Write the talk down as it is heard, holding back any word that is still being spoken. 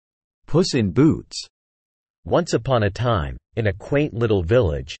Puss in Boots. Once upon a time, in a quaint little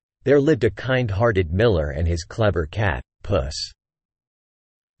village, there lived a kind-hearted miller and his clever cat, Puss.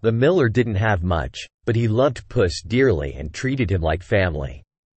 The miller didn't have much, but he loved Puss dearly and treated him like family.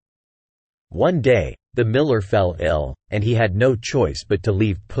 One day, the miller fell ill, and he had no choice but to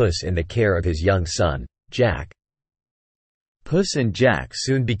leave Puss in the care of his young son, Jack. Puss and Jack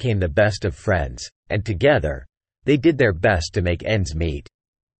soon became the best of friends, and together, they did their best to make ends meet.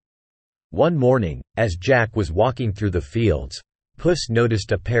 One morning, as Jack was walking through the fields, Puss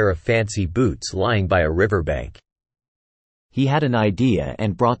noticed a pair of fancy boots lying by a riverbank. He had an idea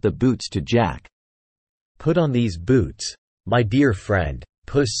and brought the boots to Jack. "Put on these boots, my dear friend,"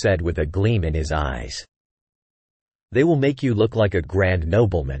 Puss said with a gleam in his eyes. "They will make you look like a grand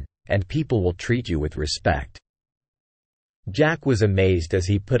nobleman, and people will treat you with respect." Jack was amazed as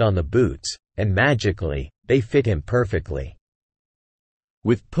he put on the boots, and magically, they fit him perfectly.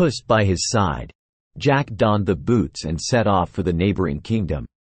 With Puss by his side, Jack donned the boots and set off for the neighboring kingdom.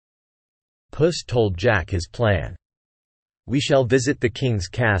 Puss told Jack his plan. "We shall visit the king's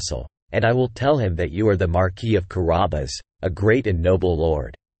castle, and I will tell him that you are the Marquis of Carabas, a great and noble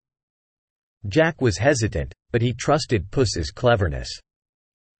lord." Jack was hesitant, but he trusted Puss's cleverness.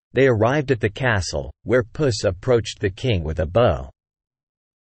 They arrived at the castle, where Puss approached the king with a bow.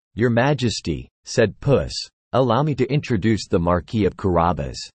 "Your Majesty," said Puss, "allow me to introduce the Marquis of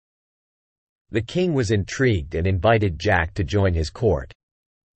Carabas." The king was intrigued and invited Jack to join his court.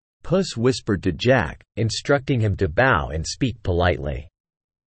 Puss whispered to Jack, instructing him to bow and speak politely.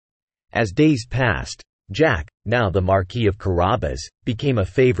 As days passed, Jack, now the Marquis of Carabas, became a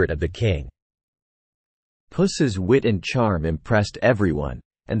favorite of the king. Puss's wit and charm impressed everyone,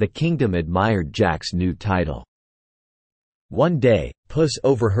 and the kingdom admired Jack's new title. One day, Puss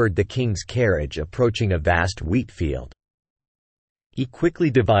overheard the king's carriage approaching a vast wheat field. He quickly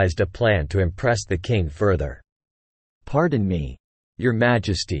devised a plan to impress the king further. "Pardon me, Your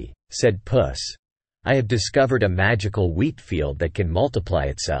Majesty," said Puss. "I have discovered a magical wheat field that can multiply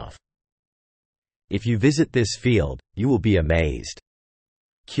itself. If you visit this field, you will be amazed."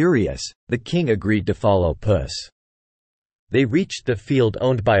 Curious, the king agreed to follow Puss. They reached the field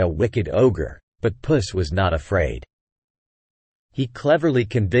owned by a wicked ogre, but Puss was not afraid. He cleverly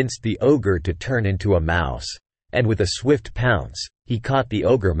convinced the ogre to turn into a mouse, and with a swift pounce, he caught the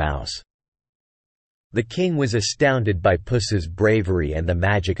ogre mouse. The king was astounded by Puss's bravery and the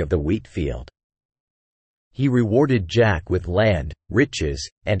magic of the wheat field. He rewarded Jack with land, riches,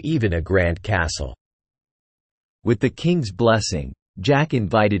 and even a grand castle. With the king's blessing, Jack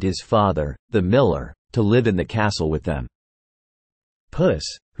invited his father, the miller, to live in the castle with them. Puss,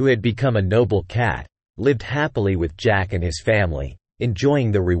 who had become a noble cat, lived happily with Jack and his family,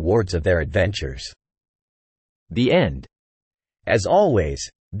 enjoying the rewards of their adventures. The end. As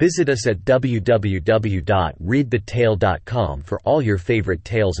always, visit us at www.readthetale.com for all your favorite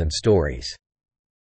tales and stories.